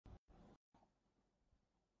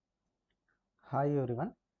Hi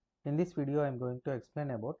everyone. In this video I am going to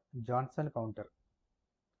explain about Johnson counter.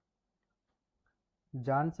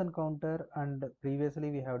 Johnson counter and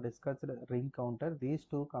previously we have discussed ring counter. These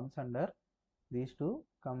two come under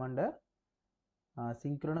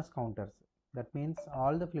synchronous counters. That means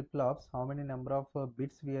all the flip-flops, how many number of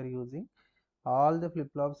bits we are using, all the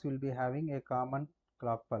flip-flops will be having a common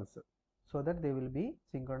clock pulse so that they will be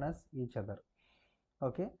synchronous each other.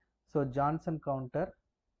 Okay. So Johnson counter,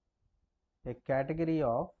 a category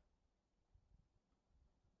of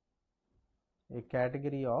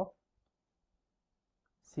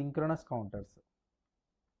synchronous counters.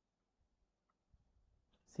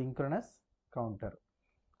 Synchronous counter.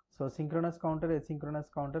 So synchronous counter, asynchronous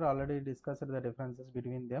counter, already discussed the differences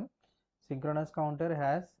between them. Synchronous counter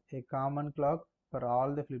has a common clock for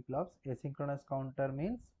all the flip-flops. Asynchronous counter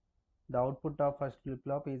means the output of first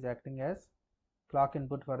flip-flop is acting as clock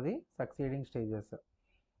input for the succeeding stages.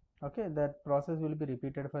 Okay, that process will be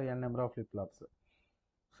repeated for n number of flip-flops.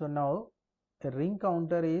 So now a ring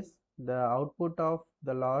counter is the output of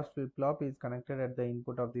the last flip-flop is connected at the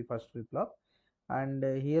input of the first flip-flop, and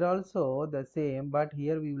here also the same, but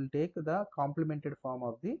here we will take the complemented form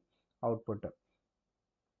of the output.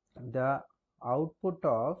 The output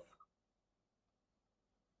of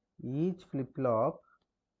each flip-flop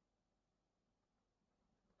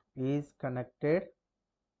is connected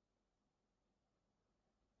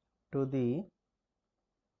to the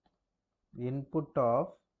input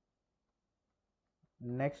of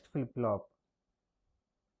next flip-flop.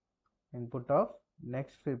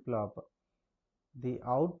 The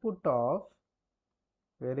output of,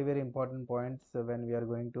 very important points when we are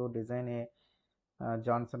going to design a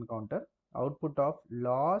Johnson counter, output of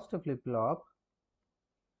last flip-flop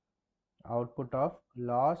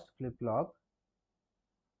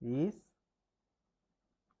is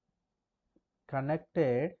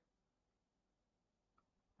connected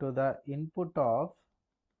to the input of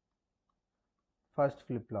first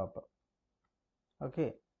flip-flop.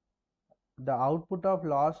 Okay, the output of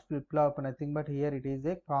last flip-flop, nothing but here it is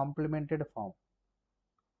a complemented form,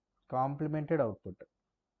 complemented output.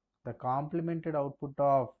 The complemented output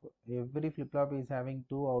of every flip-flop is having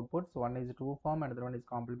two outputs, one is true form, another one is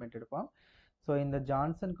complemented form. So in the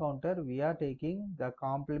Johnson counter we are taking the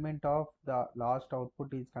complement of the last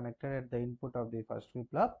output is connected at the input of the first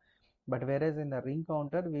flip-flop, but whereas in the ring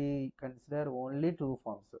counter we consider only true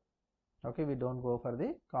forms. Okay, we don't go for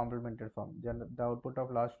the complemented form. The output of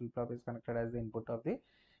last flip-flop is connected as the input of the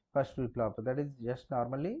first flip-flop. That is just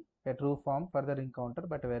normally a true form for the ring counter,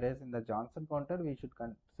 but whereas in the Johnson counter we should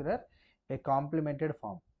consider a complemented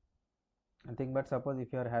form. Nothing but suppose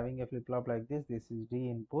if you are having a flip-flop like this is D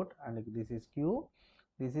input and this is Q,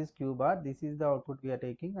 this is Q bar, this is the output we are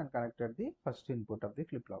taking and connected the first input of the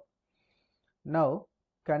flip-flop. Now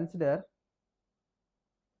consider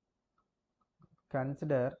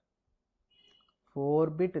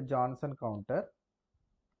 4-bit Johnson counter.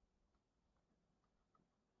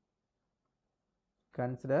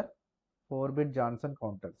 Consider 4-bit Johnson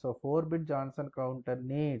counter. So 4-bit Johnson counter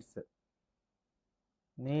needs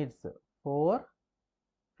 4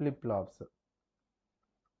 flip-flops.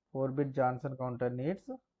 4-bit Johnson counter needs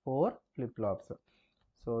 4 flip-flops.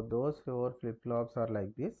 So those 4 flip-flops are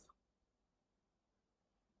like this.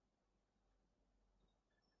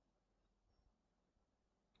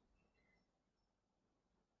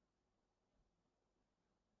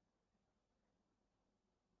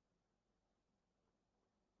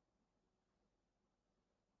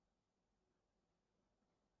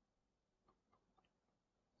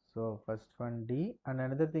 So first one D, and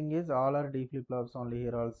another thing is all are D flip-flops only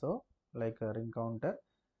here also, like a ring counter,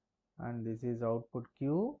 and this is output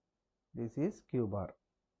Q, this is Q bar.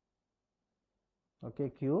 Okay,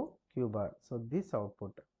 Q bar. So this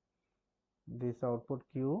output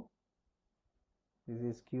Q, this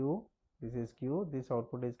is Q, this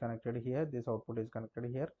output is connected here, this output is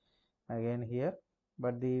connected here, again here,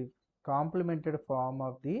 but the complemented form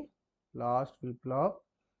of the last flip-flop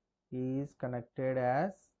is connected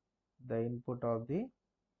as the input of the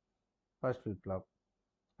first flip-flop.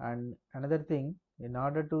 And another thing, in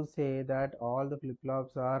order to say that all the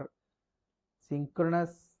flip-flops are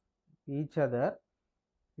synchronous each other,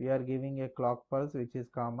 we are giving a clock pulse which is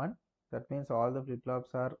common. That means all the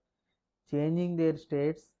flip-flops are changing their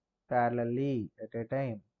states parallelly at a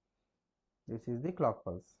time. This is the clock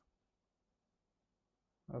pulse.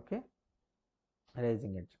 Okay,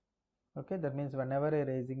 raising edge. Okay, that means whenever a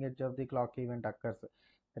raising edge of the clock event occurs,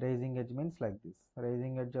 raising edge means like this,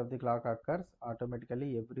 raising edge of the clock occurs,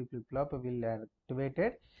 automatically every flip-flop will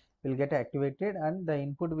activated will get activated and the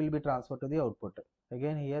input will be transferred to the output.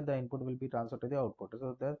 Again here the input will be transferred to the output.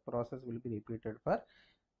 So the process will be repeated for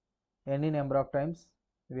any number of times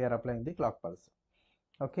we are applying the clock pulse.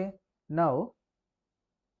 Okay, now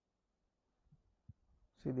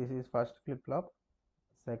see, this is first flip-flop,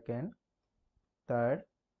 second, third,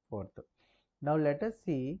 fourth. Now let us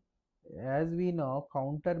see, as we know,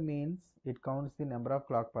 counter means it counts the number of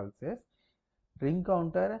clock pulses. Ring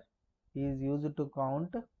counter is used to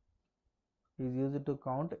count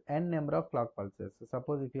n number of clock pulses. So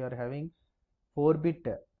suppose if you are having 4-bit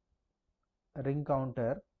ring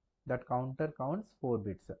counter, that counter counts 4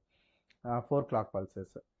 bits, 4 clock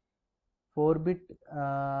pulses. 4-bit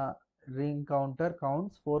ring counter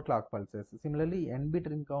counts 4 clock pulses. Similarly, n-bit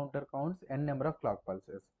ring counter counts n number of clock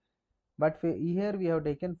pulses. But here we have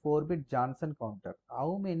taken 4-bit Johnson counter.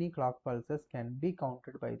 How many clock pulses can be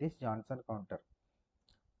counted by this Johnson counter?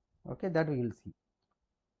 Okay, that we will see.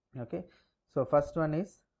 Okay, so first one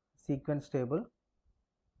is sequence table.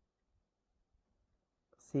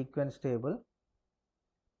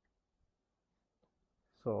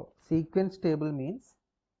 So sequence table means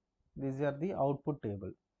these are the output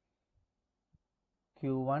table: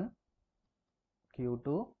 Q1,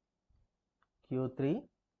 Q2, Q3,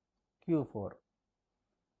 Q4.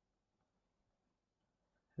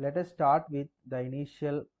 Let us start with the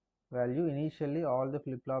initial value. Initially all the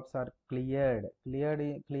flip-flops are cleared.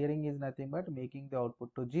 Clearing is nothing but making the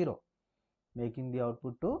output to 0.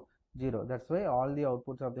 That's why all the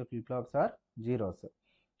outputs of the flip-flops are zeros.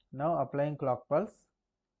 Now applying clock pulse.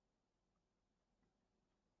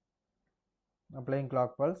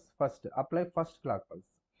 First apply first clock pulse.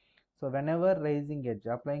 So whenever rising edge,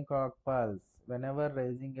 applying clock pulse, whenever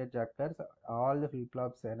rising edge occurs, all the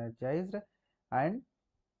flip-flops energized and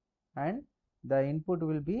the input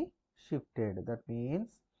will be shifted. That means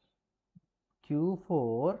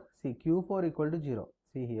Q4, see, Q4 equal to 0.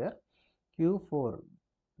 See here, Q4,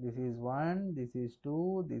 this is 1, this is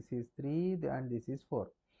 2, this is 3, and this is 4.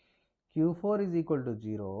 Q4 is equal to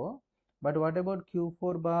 0. But what about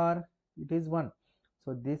Q4 bar? It is 1.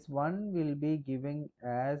 So this 1 will be giving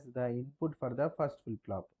as the input for the first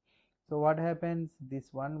flip-flop. So what happens?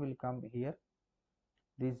 This 1 will come here.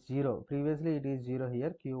 This 0, previously it is 0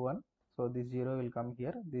 here, Q1. So this 0 will come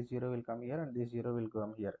here, this 0 will come here, and this 0 will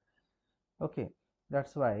come here. Okay,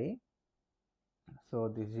 that's why, so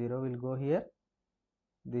this 0 will go here,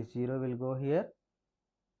 this 0 will go here,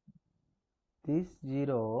 this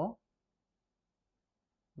 0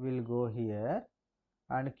 will go here,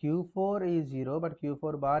 and Q4 is 0, but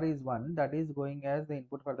Q4 bar is 1. That is going as the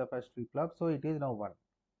input for the first flip-flop, so it is now 1.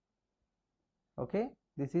 Okay,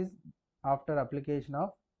 this is after application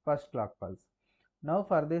of first clock pulse. Now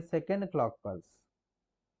for the second clock pulse,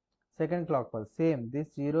 same,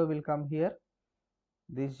 this 0 will come here,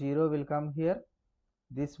 this 0 will come here,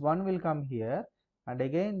 this 1 will come here, and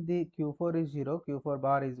again the Q4 is 0, Q4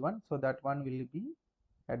 bar is 1, so that 1 will be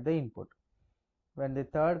at the input. When the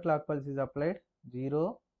third clock pulse is applied,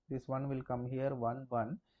 0, this 1 will come here, 1,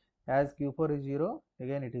 1, as Q4 is 0,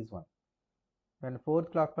 again it is 1. When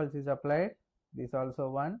fourth clock pulse is applied, this also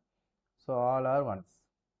 1, so all are 1s.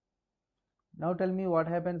 Now tell me what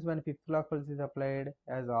happens when fifth clock pulse is applied.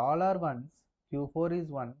 As all are 1s, Q4 is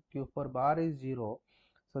 1, Q4 bar is 0,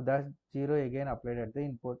 so that 0 again applied at the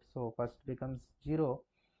input. So first becomes 0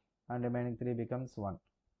 and remaining 3 becomes 1.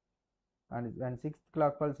 And when sixth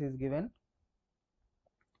clock pulse is given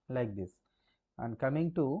like this. And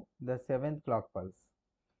coming to the seventh clock pulse,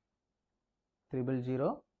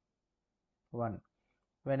 000, 1.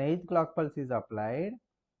 When eighth clock pulse is applied,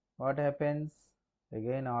 what happens?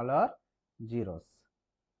 Again all are zeros.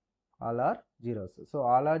 So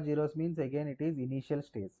all are zeros means again it is initial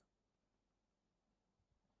state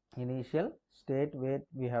where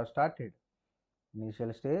we have started.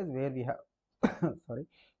 Initial stage where we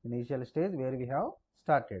have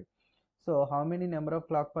started. So how many number of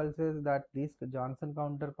clock pulses that this Johnson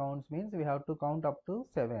counter counts means we have to count up to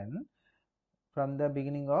 7 from the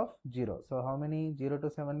beginning of 0. So how many 0 to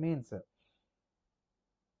 7 means?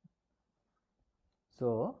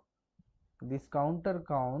 So this counter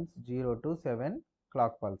counts 0 to 7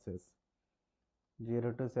 clock pulses.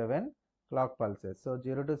 0 to 7 clock pulses. So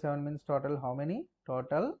 0 to 7 means total how many?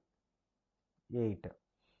 Total 8.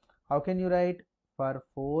 How can you write? For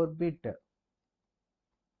 4-bit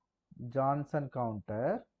Johnson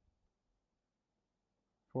counter,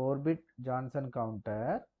 4-bit Johnson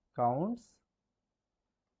counter counts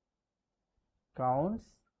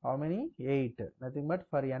how many? 8. Nothing but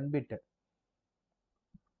for n bit.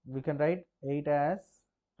 We can write 8 as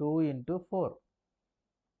 2 into 4.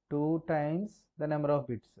 2 times the number of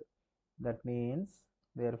bits. That means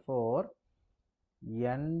Therefore,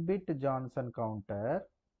 n bit Johnson counter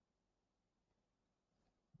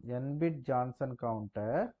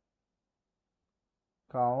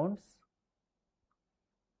counts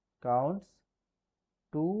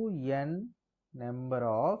 2n number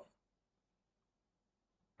of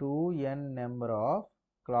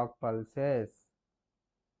clock pulses.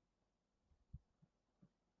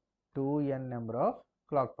 2n number of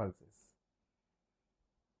clock pulses.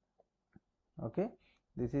 Okay,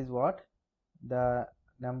 this is what the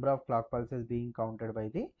number of clock pulses being counted by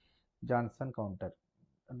the Johnson counter.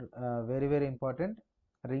 Very important.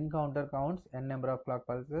 Ring counter counts n number of clock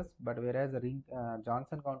pulses, but whereas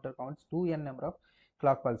Johnson counter counts 2n number of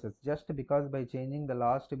clock pulses, just because by changing the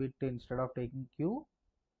last bit instead of taking q,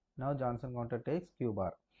 now Johnson counter takes q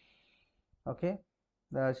bar. Okay,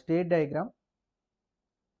 the state diagram.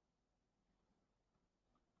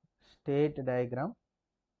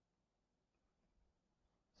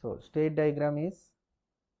 So state diagram is,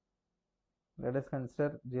 let us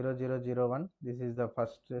consider 0 0 0 1. This is the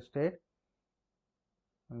first state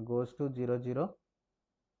and goes to 0 0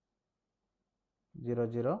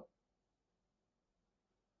 0 0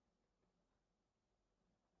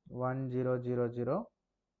 1 0 0 0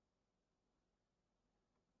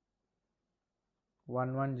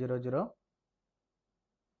 1 1 0 0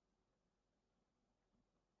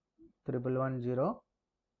 1 1 0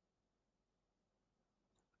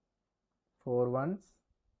 4 ones,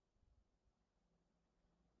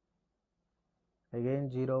 again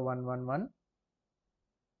 0 1 1 1,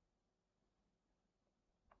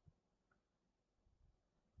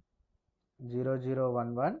 0 0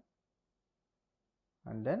 1 1,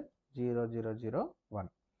 and then 0 0 0 1.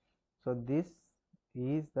 So this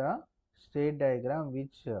is the state diagram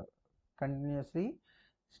which continuously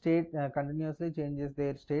changes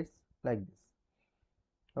their states like this.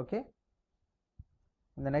 Okay,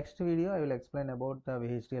 in the next video I will explain about the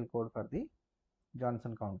VHDL code for the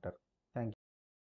Johnson counter.